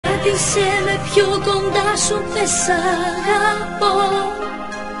κράτησε με πιο κοντά σου, δεν σ' αγαπώ.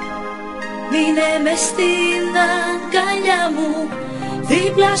 Μείνε μες στην αγκαλιά μου,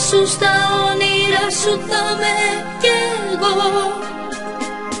 δίπλα σου στα όνειρα σου θα με κι εγώ.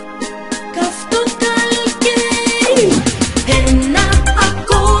 Καυτό καλοκαίρι, ένα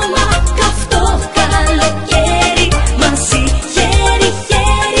ακόμα καυτό καλοκαίρι, μαζί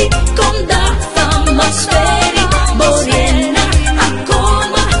χέρι-χέρι κοντά θα μας φέρει. Μπορεί ένα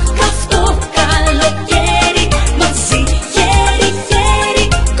ακόμα καυτό καλοκαίρι, μαζί χέρι-χέρι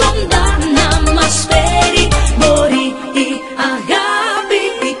κοντά να μας φέρει. Μπορεί η αγάπη,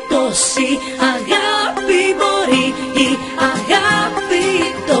 η τόση αγάπη, μπορεί η αγάπη,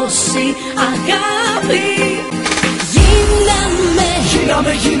 τόση αγάπη.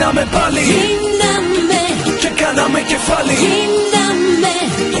 Γίναμε πάλι, γίναμε και κάναμε κεφάλι. Γίναμε,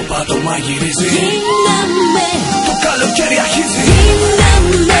 το πάτωμα γυρίζει, γίναμε, το καλοκαίρι αρχίζει.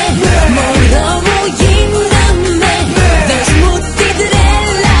 γίναμε, μωρό μου γίναμε. Δες μου την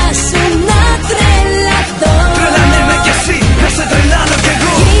τρέλα σου να τρελαθώ. Τρελανέ με κι εσύ, να σε τρελάνω κι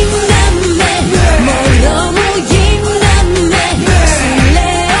εγώ. Γίναμε, μωρό μου γίναμε. Σου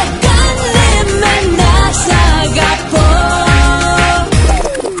λέω κάνε με να σ' αγαπώ.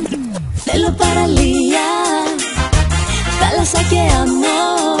 Θέλω παραλία, θάλασσα και αμμό,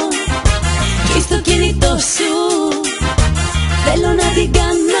 και στο κινητό σου θέλω να την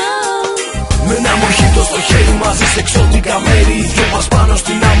κάνω. Με ένα μοχίτο στο χέρι μαζί σε εξωτικά μέρη, οι δυο μας πάνω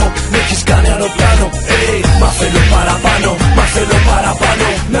στην άμμο, με έχεις κάνει αεροπλάνο. Μα θέλω παραπάνω, μα θέλω παραπάνω,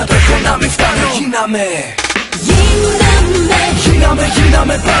 να τρέχω να μην φτάνω. Γίναμε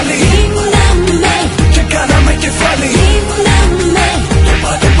πάλι, Γίναμε, και κάναμε κεφάλι. γίναμε, Το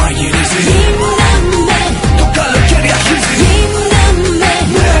πάτωμα γυρίζει, γίναμε, το καλοκαίρι αρχίζει. γίναμε,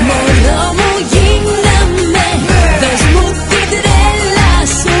 μωρό μου γίναμε. Δες μου την τρέλα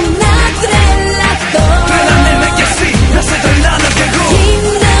σου να τρελαθώ. Τρελανέ με κι εσύ, να σε τρελάνω κι εγώ.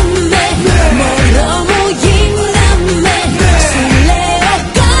 Γίναμε, μωρό μου γίναμε. Σου λέω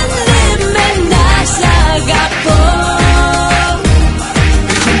κάνε με να σ' αγαπώ.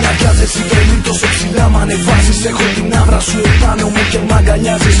 Έχω μια γκάζεση τρελή τόσο ψηλά μ' ανεβάζεις. Έχω την άβρα σου επάνω μου και μ'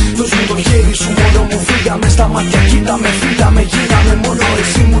 αγκαλιάζεις. Δώσ' μου το χέρι σου μόνο μου, φύγαμε στα μάτια, κοίταμε, φύγαμε, γίναμε, μόνο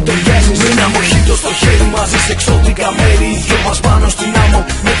εσύ μου ταιριάζεις. Με ένα μοχίτο στο χέρι μαζί σε εξωτικά μέρη, οι δυο μας πάνω στην άμμο,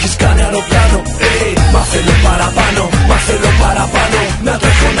 με έχεις κάνει αεροπλάνο. Μα θέλω παραπάνω, μα θέλω παραπάνω, να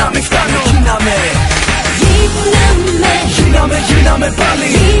τρέχω να μην φτάνω. Γίναμε πάλι,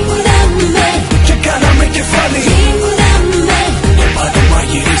 Γίναμε, και κάναμε κεφάλι. γίναμε, Το πάτωμα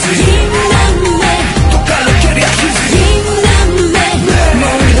γυρίζει, γίναμε, το καλοκαίρι αρχίζει. γίναμε,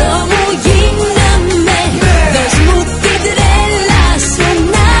 μωρό μου γίναμε. Δες μου την τρέλα σου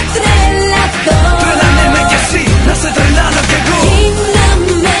να τρελαθώ. Τρελανέ με κι εσύ, να σε τρελάνω κι εγώ.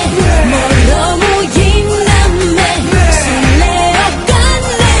 Γίναμε, μωρό μου γίναμε. Σου λέω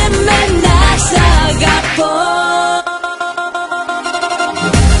κάνε με να σ' αγαπώ.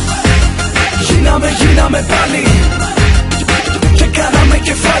 Γίναμε πάλι, και κάναμε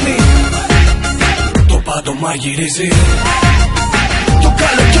κεφάλι. Το πάτωμα γυρίζει, το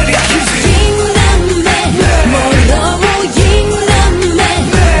καλοκαίρι αρχίζει. Γίναμε, μωρό μου γίναμε.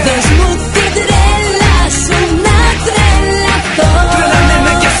 Δες μου την τρέλα σου να τρελαθώ. Τρελανέ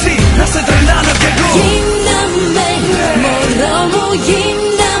με κι εσύ, να σε τρελάνω κι εγώ. Γίναμε, μωρό μου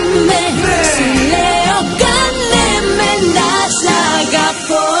γίναμε. Σου λέω κάνε με να σ'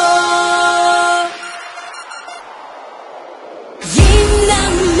 αγαπώ.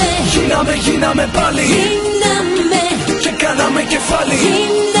 Γίναμε πάλι, Γίναμε, και κάναμε κεφάλι.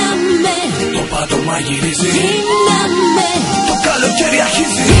 γίναμε, Το πάτωμα γυρίζει, γίναμε, το καλοκαίρι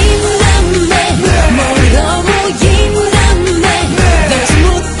αρχίζει. γίναμε, μωρό μου γίναμε. Δες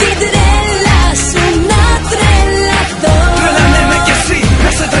μου την τρέλα σου να τρελαθώ. Τρελανέ με κι εσύ, να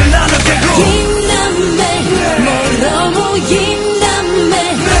σε τρελάνω κι εγώ. Γίναμε, μωρό μου γίναμε.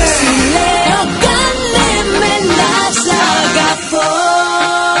 Σου λέω κάνε με να σ' αγαπώ.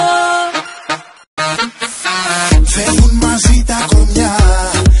 Φεύγουν μαζί τα κορμιά,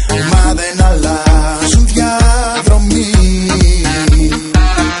 μα δεν αλλάζουν διαδρομή.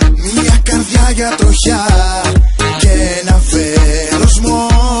 Μια καρδιά για τροχιά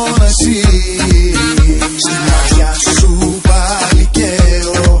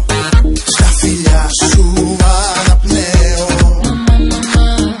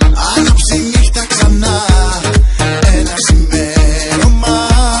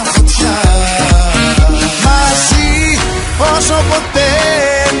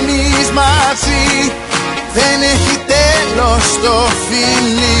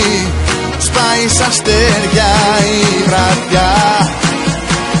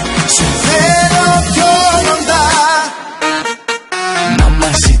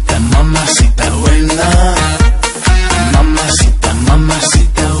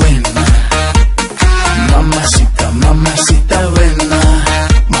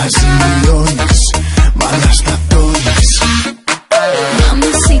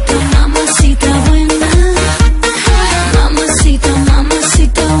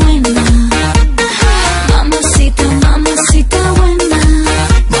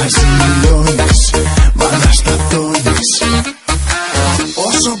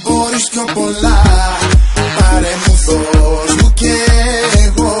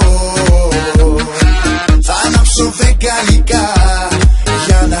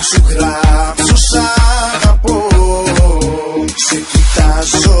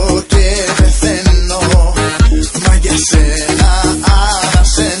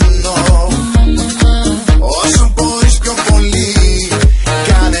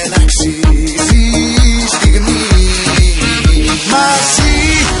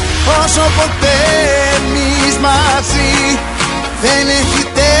μαζί. Δεν έχει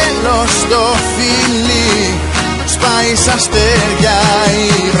τέλος το φιλί, σπάει σαν αστέρια